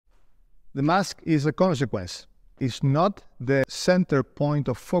The mask is a consequence. It's not the center point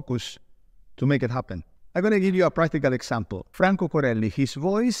of focus to make it happen. I'm going to give you a practical example. Franco Corelli, his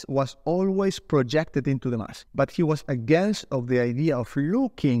voice was always projected into the mask, but he was against of the idea of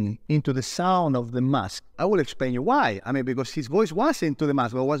looking into the sound of the mask. I will explain you why. Because his voice was into the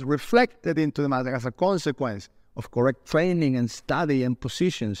mask, but was reflected into the mask as a consequence of correct training and study and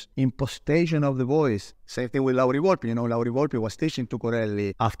positions, impostation of the voice. Same thing with Lauri Volpi. Lauri Volpi was teaching to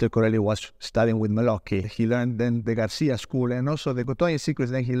Corelli after Corelli was studying with Melocchi. He learned then the Garcia school and also the Cotogni secrets.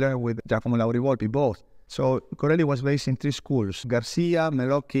 Then he learned with Giacomo and Lauri Volpi, both. So Corelli was based in 3 schools, Garcia,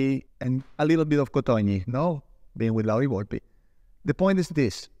 Melocchi, and a little bit of Cotogni, being with Lauri Volpi. The point is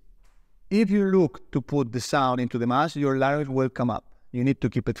this. If you look to put the sound into the mask, your larynx will come up. You need to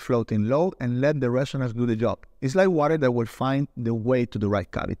keep it floating low and let the resonance do the job. It's like water that will find the way to the right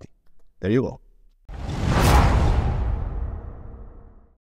cavity. There you go.